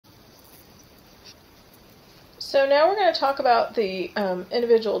So now we're going to talk about the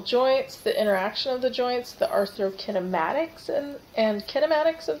individual joints, the interaction of the joints, the arthrokinematics and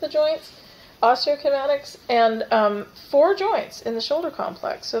kinematics of the joints, osteokinematics, and 4 joints in the shoulder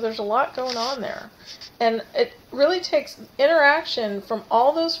complex. So there's a lot going on there. And it really takes interaction from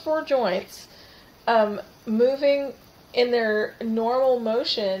all those 4 joints moving in their normal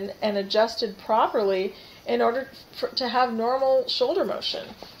motion and adjusted properly in order to have normal shoulder motion.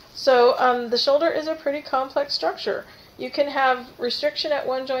 So the shoulder is a pretty complex structure. You can have restriction at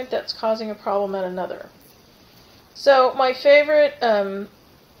one joint that's causing a problem at another. So my favorite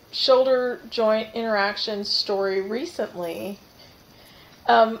shoulder joint interaction story recently,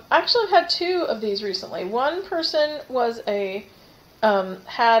 actually I've had 2 of these recently. One person was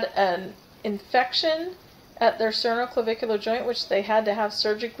had an infection at their sternoclavicular joint, which they had to have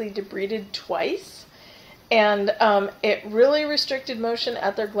surgically debrided twice. And it really restricted motion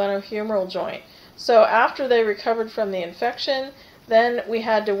at their glenohumeral joint. So after they recovered from the infection, then we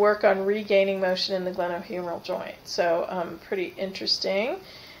had to work on regaining motion in the glenohumeral joint. So pretty interesting.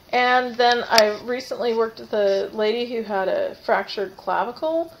 And then I recently worked with a lady who had a fractured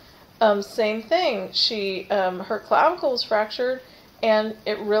clavicle. Same thing. Her clavicle was fractured, and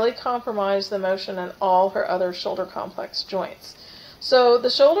it really compromised the motion in all her other shoulder complex joints. So the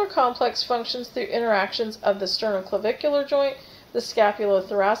shoulder complex functions through interactions of the sternoclavicular joint, the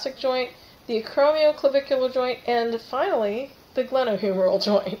scapulothoracic joint, the acromioclavicular joint, and finally the glenohumeral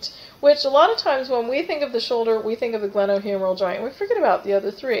joint, which a lot of times when we think of the shoulder, we think of the glenohumeral joint, and we forget about the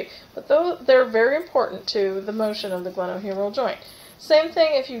other 3, but they're very important to the motion of the glenohumeral joint. Same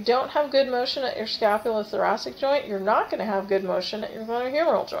thing, if you don't have good motion at your scapulothoracic joint, you're not going to have good motion at your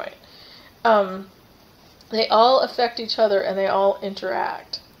glenohumeral joint. They all affect each other and they all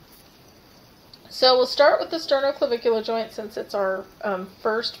interact. So we'll start with the sternoclavicular joint since it's our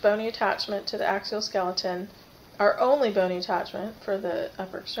first bony attachment to the axial skeleton, our only bony attachment for the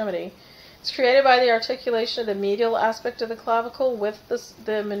upper extremity. It's created by the articulation of the medial aspect of the clavicle with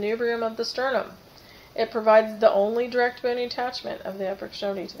the manubrium of the sternum. It provides the only direct bony attachment of the upper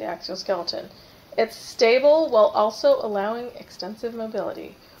extremity to the axial skeleton. It's stable while also allowing extensive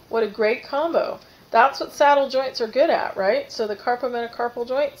mobility. What a great combo! That's what saddle joints are good at, right? So the carpometacarpal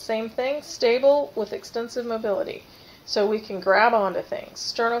joint, same thing, stable with extensive mobility. So we can grab onto things.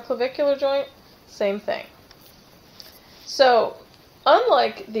 Sternoclavicular joint, same thing. So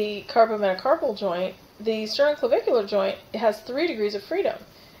unlike the carpometacarpal joint, the sternoclavicular joint has 3 degrees of freedom.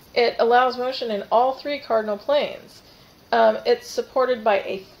 It allows motion in all 3 cardinal planes. It's supported by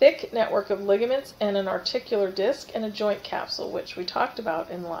a thick network of ligaments and an articular disc and a joint capsule, which we talked about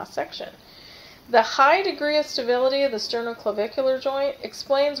in the last section. The high degree of stability of the sternoclavicular joint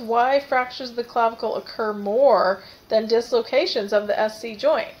explains why fractures of the clavicle occur more than dislocations of the SC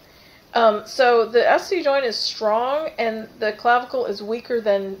joint. So the SC joint is strong and the clavicle is weaker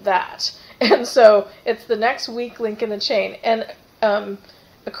than that. And so it's the next weak link in the chain. And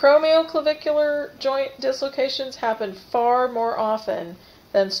acromioclavicular joint dislocations happen far more often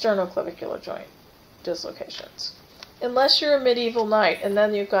than sternoclavicular joint dislocations. Unless you're a medieval knight, and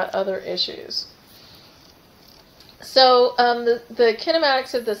then you've got other issues. So the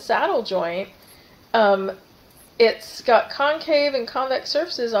kinematics of the saddle joint, it's got concave and convex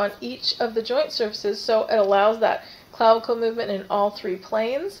surfaces on each of the joint surfaces, so it allows that clavicle movement in all 3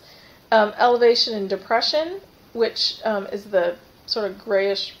 planes. Elevation and depression, which is the sort of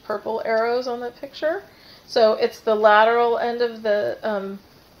grayish purple arrows on the picture. So it's the lateral end of the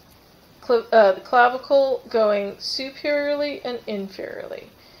clavicle going superiorly and inferiorly.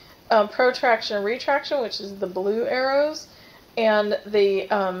 Protraction and retraction, which is the blue arrows, and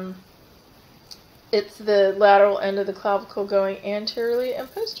it's the lateral end of the clavicle going anteriorly and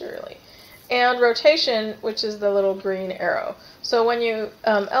posteriorly. And rotation, which is the little green arrow. So when you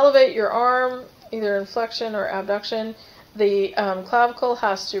elevate your arm, either in flexion or abduction, the clavicle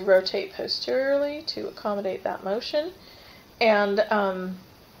has to rotate posteriorly to accommodate that motion. And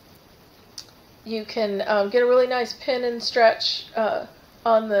you can get a really nice pin and stretch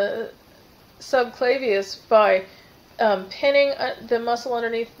on the subclavius by pinning the muscle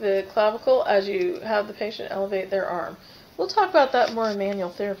underneath the clavicle as you have the patient elevate their arm. We'll talk about that more in manual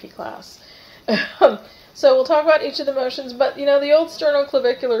therapy class. So we'll talk about each of the motions, but you know, the old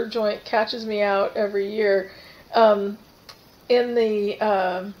sternoclavicular joint catches me out every year. In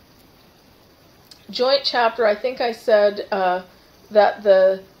the joint chapter, I think I said that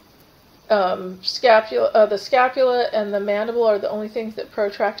the scapula and the mandible are the only things that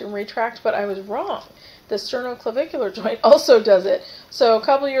protract and retract, but I was wrong. The sternoclavicular joint also does it. So a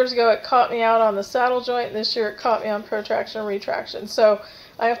couple years ago it caught me out on the saddle joint. This year it caught me on protraction and retraction. So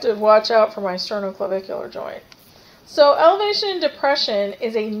I have to watch out for my sternoclavicular joint. So elevation and depression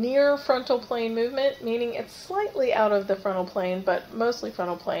is a near frontal plane movement, meaning it's slightly out of the frontal plane, but mostly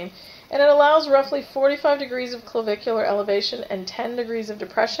frontal plane, and it allows roughly 45 degrees of clavicular elevation and 10 degrees of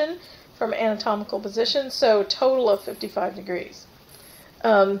depression from anatomical position, so a total of 55 degrees.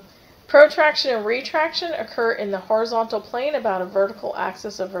 Protraction and retraction occur in the horizontal plane about a vertical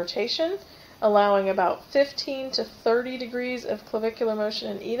axis of rotation, allowing about 15 to 30 degrees of clavicular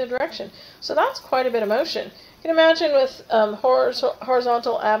motion in either direction. So that's quite a bit of motion. You can imagine with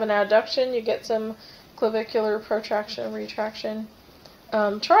horizontal abduction, you get some clavicular protraction and retraction.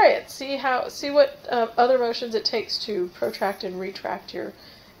 Try it. See what other motions it takes to protract and retract your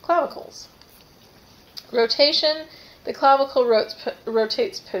clavicles. Rotation. The clavicle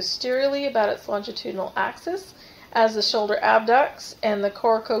rotates posteriorly about its longitudinal axis. As the shoulder abducts and the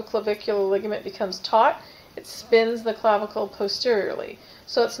coricoclavicular ligament becomes taut, it spins the clavicle posteriorly.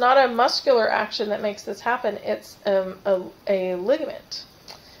 So it's not a muscular action that makes this happen, it's a ligament.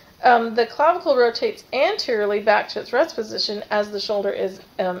 The clavicle rotates anteriorly back to its rest position as the shoulder is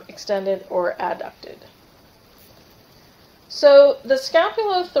extended or adducted. So the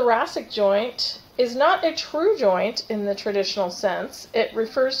scapulothoracic joint is not a true joint in the traditional sense. It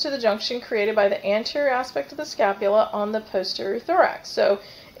refers to the junction created by the anterior aspect of the scapula on the posterior thorax. So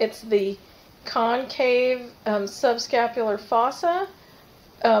it's the concave subscapular fossa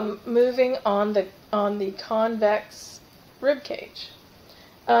moving on the convex rib cage.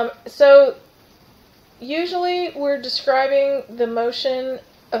 So usually we're describing the motion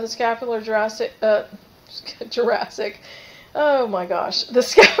of the the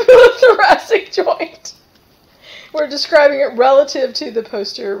scapulothoracic joint. We're describing it relative to the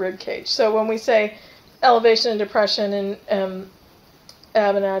posterior rib cage. So when we say elevation and depression and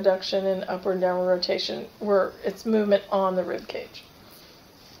abduction and upward and downward rotation, it's movement on the rib cage.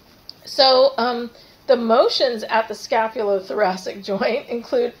 So the motions at the scapulothoracic joint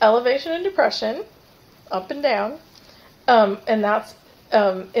include elevation and depression, up and down, and that's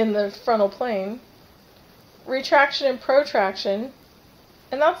in the frontal plane. Retraction and protraction,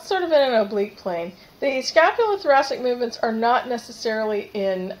 and that's sort of in an oblique plane. The scapulothoracic movements are not necessarily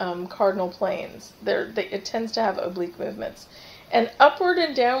in cardinal planes. It tends to have oblique movements. And upward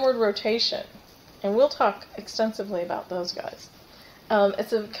and downward rotation, and we'll talk extensively about those guys.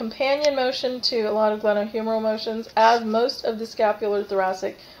 It's a companion motion to a lot of glenohumeral motions, as most of the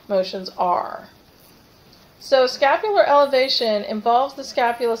scapulothoracic motions are. So scapular elevation involves the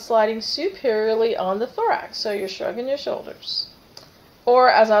scapula sliding superiorly on the thorax. So you're shrugging your shoulders.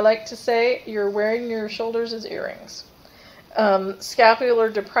 Or, as I like to say, you're wearing your shoulders as earrings. Scapular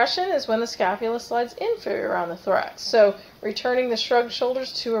depression is when the scapula slides inferior on the thorax. So returning the shrugged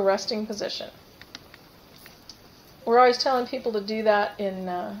shoulders to a resting position. We're always telling people to do that in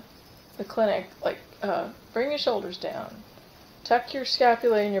the clinic. Like, bring your shoulders down. Tuck your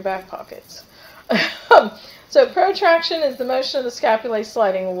scapula in your back pockets. So protraction is the motion of the scapulae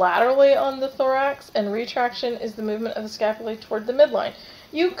sliding laterally on the thorax, and retraction is the movement of the scapulae toward the midline.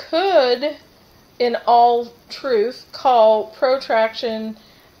 You could, in all truth, call protraction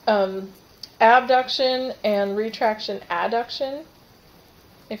abduction and retraction adduction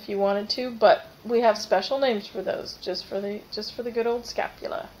if you wanted to, but we have special names for those, just for the good old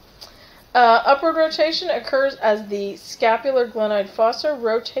scapula. Upward rotation occurs as the scapular glenoid fossa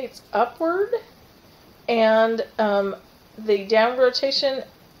rotates upward, and the downward rotation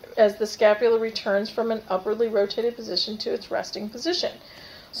as the scapula returns from an upwardly rotated position to its resting position.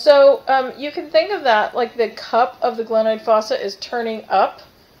 So you can think of that like the cup of the glenoid fossa is turning up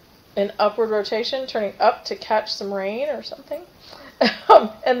in upward rotation, turning up to catch some rain or something.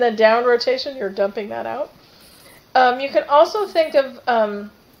 And the downward rotation, you're dumping that out. You can also think of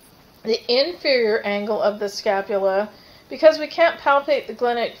the inferior angle of the scapula, because we can't palpate the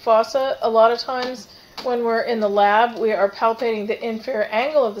glenoid fossa. A lot of times when we're in the lab, we are palpating the inferior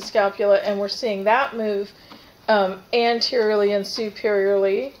angle of the scapula, and we're seeing that move anteriorly and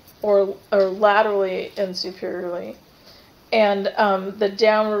superiorly, or laterally and superiorly. And the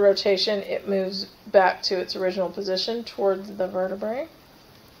downward rotation, it moves back to its original position towards the vertebrae.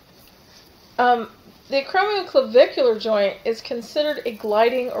 The acromioclavicular joint is considered a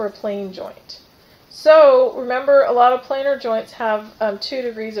gliding or a plane joint. So remember, a lot of planar joints have 2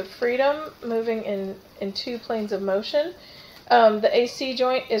 degrees of freedom, moving in 2 planes of motion. The AC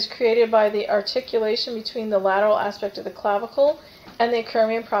joint is created by the articulation between the lateral aspect of the clavicle and the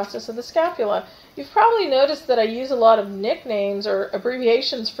acromion process of the scapula. You've probably noticed that I use a lot of nicknames or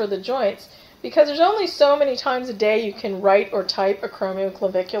abbreviations for the joints, because there's only so many times a day you can write or type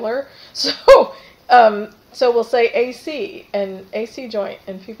acromioclavicular. So So we'll say AC and AC joint,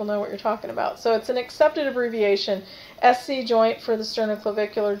 and people know what you're talking about. So it's an accepted abbreviation, SC joint for the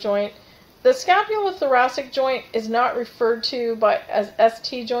sternoclavicular joint. The scapulothoracic joint is not referred to as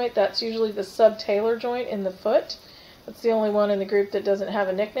ST joint. That's usually the subtalar joint in the foot. That's the only one in the group that doesn't have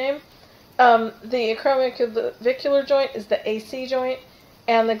a nickname. The acromioclavicular joint is the AC joint,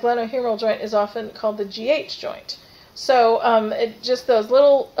 and the glenohumeral joint is often called the GH joint. So just those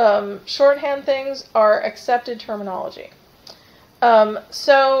little shorthand things are accepted terminology.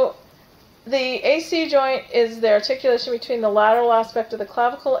 So the AC joint is the articulation between the lateral aspect of the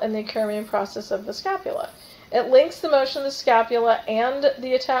clavicle and the acromion process of the scapula. It links the motion of the scapula and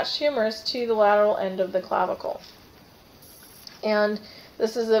the attached humerus to the lateral end of the clavicle. And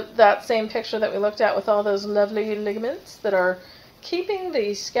this is that same picture that we looked at with all those lovely ligaments that are keeping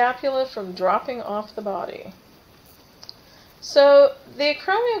the scapula from dropping off the body. So the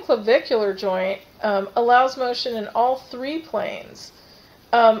acromioclavicular joint allows motion in all three planes.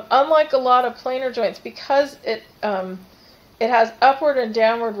 Unlike a lot of planar joints, because it has upward and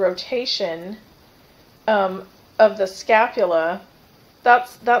downward rotation of the scapula,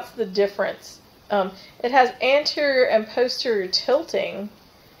 that's the difference. It has anterior and posterior tilting,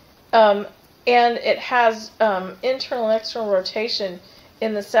 and it has internal and external rotation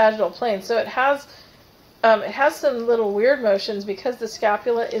in the sagittal plane. So it has some little weird motions because the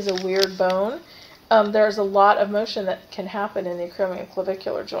scapula is a weird bone. There's a lot of motion that can happen in the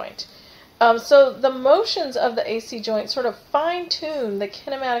acromioclavicular joint. So the motions of the AC joint sort of fine-tune the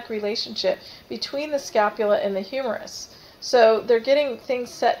kinematic relationship between the scapula and the humerus. So they're getting things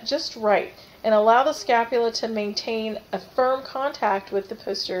set just right and allow the scapula to maintain a firm contact with the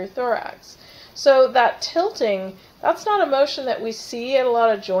posterior thorax. So that tilting, that's not a motion that we see at a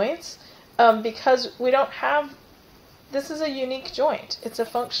lot of joints. Because we don't have, this is a unique joint. It's a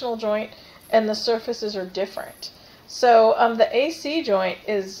functional joint, and the surfaces are different. So the AC joint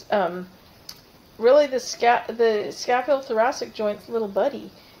is really the scapulothoracic joint's little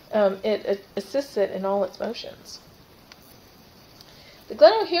buddy. It assists it in all its motions. The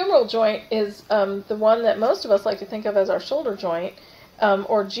glenohumeral joint is the one that most of us like to think of as our shoulder joint,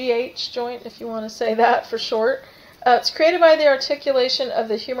 or GH joint, if you want to say that for short. It's created by the articulation of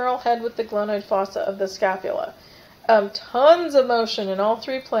the humeral head with the glenoid fossa of the scapula. Tons of motion in all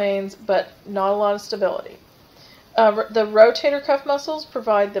three planes, but not a lot of stability. The rotator cuff muscles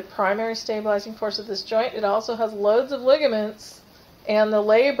provide the primary stabilizing force of this joint. It also has loads of ligaments and the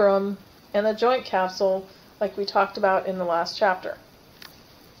labrum and the joint capsule, like we talked about in the last chapter.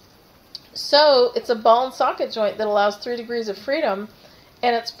 So it's a ball and socket joint that allows 3 degrees of freedom,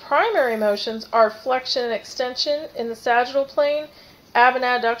 and its primary motions are flexion and extension in the sagittal plane, ab and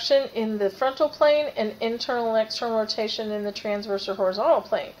adduction in the frontal plane, and internal and external rotation in the transverse or horizontal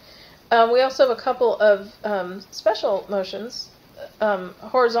plane. We also have a couple of special motions,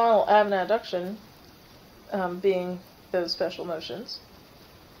 horizontal ab and adduction being those special motions.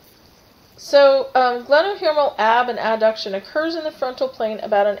 So glenohumeral ab and adduction occurs in the frontal plane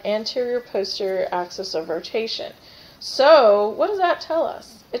about an anterior-posterior axis of rotation. So what does that tell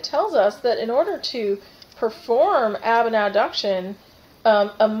us? It tells us that in order to perform ab and adduction,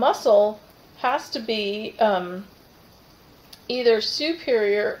 a muscle has to be either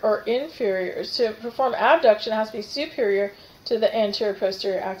superior or inferior. To perform abduction, it has to be superior to the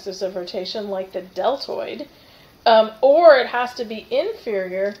anterior-posterior axis of rotation, like the deltoid, or it has to be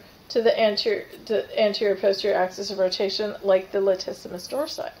inferior to the anterior-posterior axis of rotation, like the latissimus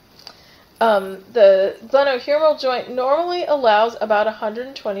dorsi. The glenohumeral joint normally allows about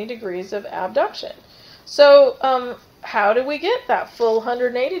 120 degrees of abduction. So how do we get that full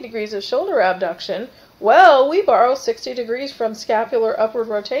 180 degrees of shoulder abduction? Well, we borrow 60 degrees from scapular upward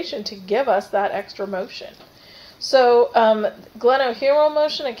rotation to give us that extra motion. So glenohumeral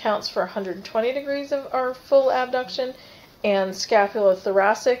motion accounts for 120 degrees of our full abduction, and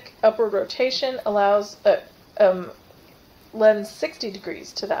scapulothoracic upward rotation allows lends 60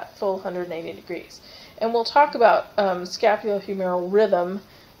 degrees to that full 180 degrees. And we'll talk about scapulohumeral rhythm,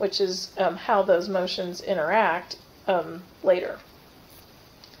 which is how those motions interact later.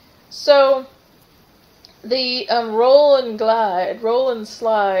 So the roll and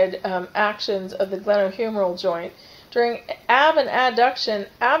slide actions of the glenohumeral joint during ab and adduction.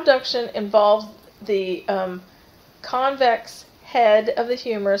 Abduction involves the convex head of the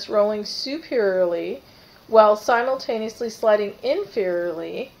humerus rolling superiorly while simultaneously sliding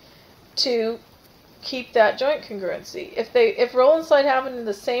inferiorly to keep that joint congruency. If roll and slide happened in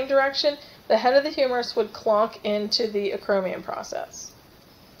the same direction, the head of the humerus would clonk into the acromion process.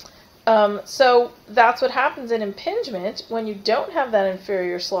 So that's what happens in impingement. When you don't have that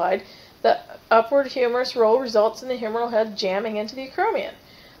inferior slide, the upward humerus roll results in the humeral head jamming into the acromion.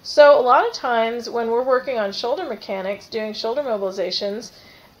 So a lot of times when we're working on shoulder mechanics, doing shoulder mobilizations,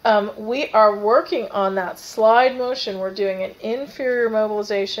 we are working on that slide motion. We're doing an inferior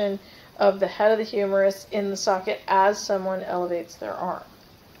mobilization of the head of the humerus in the socket as someone elevates their arm.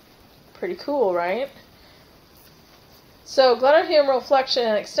 Pretty cool, right? So glenohumeral flexion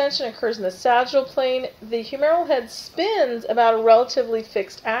and extension occurs in the sagittal plane. The humeral head spins about a relatively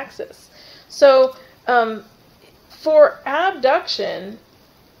fixed axis. So for abduction,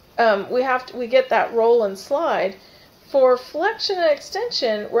 we get that roll and slide. For flexion and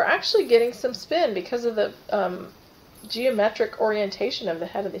extension, we're actually getting some spin because of the geometric orientation of the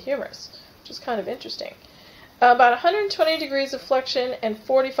head of the humerus, which is kind of interesting. About 120 degrees of flexion and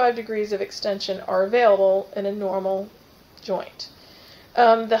 45 degrees of extension are available in a normal joint.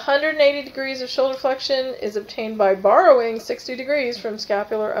 The 180 degrees of shoulder flexion is obtained by borrowing 60 degrees from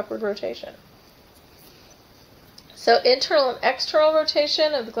scapular upward rotation. So internal and external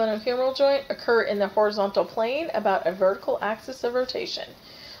rotation of the glenohumeral joint occur in the horizontal plane about a vertical axis of rotation.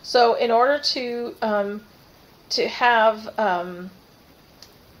 So in order to have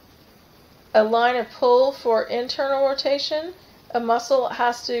a line of pull for internal rotation, a muscle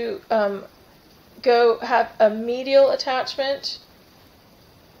has to have a medial attachment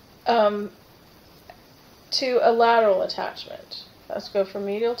to a lateral attachment. Let's go from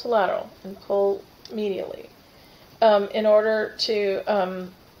medial to lateral and pull medially. In order to,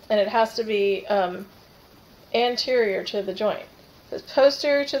 and it has to be anterior to the joint. If it's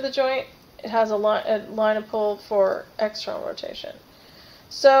posterior to the joint, it has a line of pull for external rotation.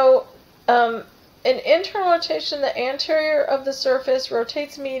 So in internal rotation, the anterior of the surface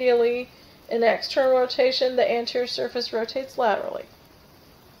rotates medially. In external rotation, the anterior surface rotates laterally.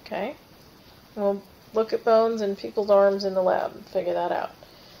 Okay? We'll look at bones in people's arms in the lab and figure that out.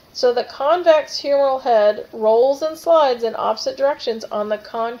 So the convex humeral head rolls and slides in opposite directions on the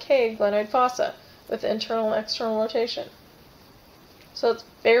concave glenoid fossa with internal and external rotation. So it's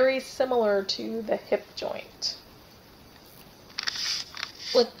very similar to the hip joint.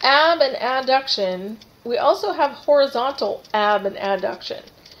 With ab and adduction, we also have horizontal ab and adduction.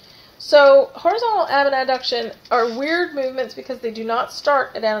 So horizontal ab and adduction are weird movements because they do not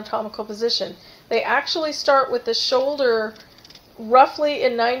start at anatomical position. They actually start with the shoulder roughly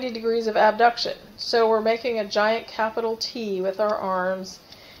in 90 degrees of abduction. So we're making a giant capital T with our arms.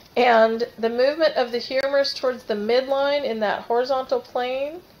 And the movement of the humerus towards the midline in that horizontal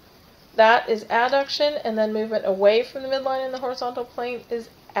plane, that is adduction, and then movement away from the midline in the horizontal plane is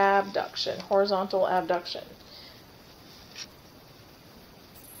abduction, horizontal abduction.